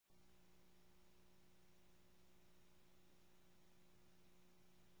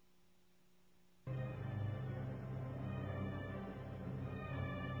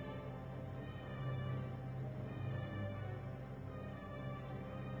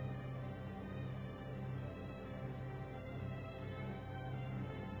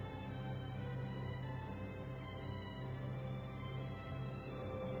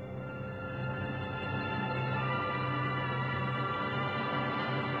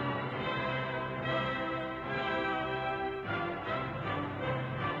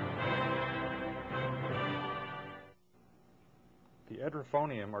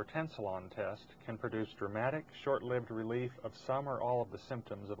edrophonium or tensilon test can produce dramatic, short-lived relief of some or all of the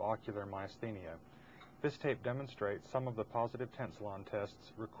symptoms of ocular myasthenia. This tape demonstrates some of the positive tensilon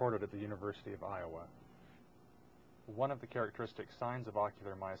tests recorded at the University of Iowa. One of the characteristic signs of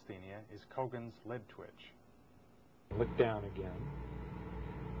ocular myasthenia is Cogan's lid twitch. Look down again.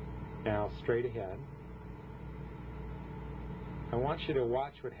 Now straight ahead. I want you to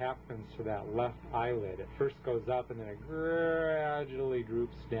watch what happens to that left eyelid. It first goes up and then it gradually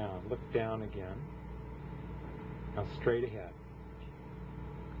droops down. Look down again. Now straight ahead.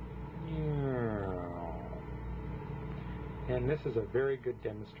 And this is a very good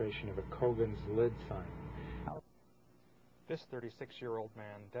demonstration of a Cogan's lid sign. This 36-year-old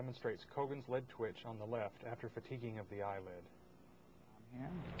man demonstrates Cogan's lid twitch on the left after fatiguing of the eyelid. Here.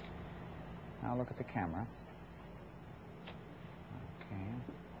 Now look at the camera. Okay.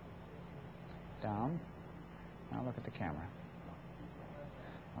 Down. Now look at the camera.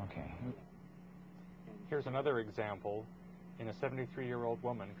 Okay. Here's another example in a 73-year-old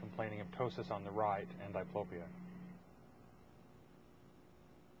woman complaining of ptosis on the right and diplopia.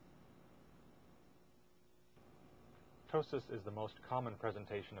 Ptosis is the most common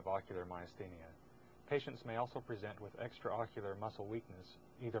presentation of ocular myasthenia. Patients may also present with extraocular muscle weakness,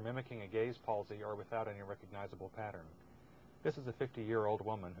 either mimicking a gaze palsy or without any recognizable pattern. This is a 50-year-old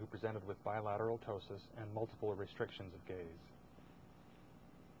woman who presented with bilateral ptosis and multiple restrictions of gaze.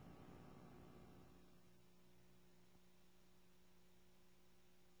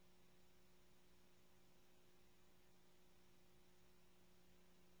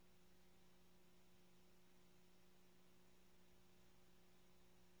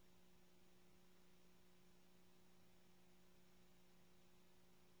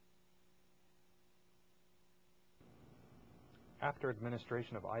 After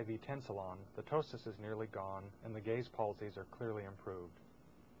administration of IV tensilon, the ptosis is nearly gone and the gaze palsies are clearly improved.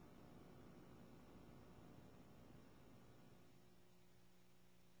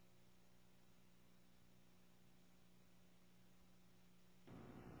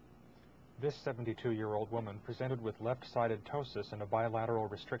 This 72-year-old woman presented with left-sided ptosis and a bilateral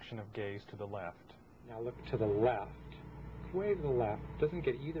restriction of gaze to the left. Now look to the left, way to the left. Doesn't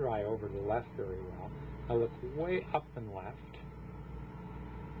get either eye over the left very well. Now look way up and left,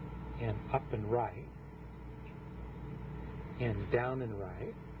 and up and right, and down and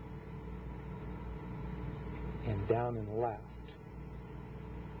right, and down and left.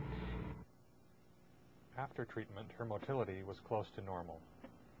 After treatment, her motility was close to normal.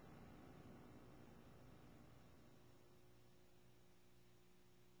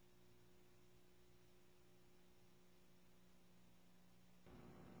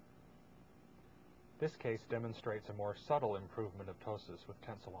 This case demonstrates a more subtle improvement of ptosis with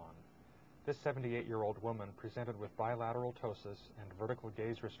tensilon. This 78-year-old woman presented with bilateral ptosis and vertical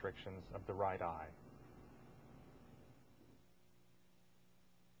gaze restrictions of the right eye.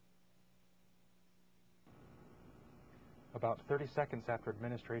 About 30 seconds after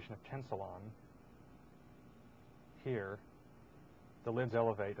administration of tensilon, here, the lids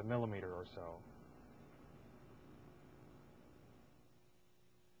elevate a millimeter or so.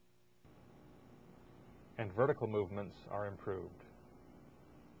 And vertical movements are improved.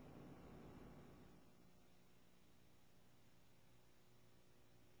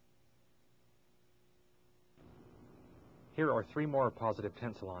 Here are 3 more positive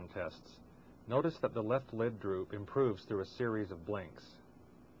tensilon tests. Notice that the left lid droop improves through a series of blinks.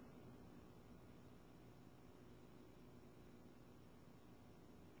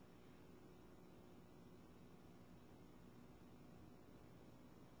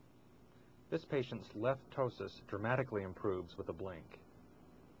 This patient's left ptosis dramatically improves with a blink.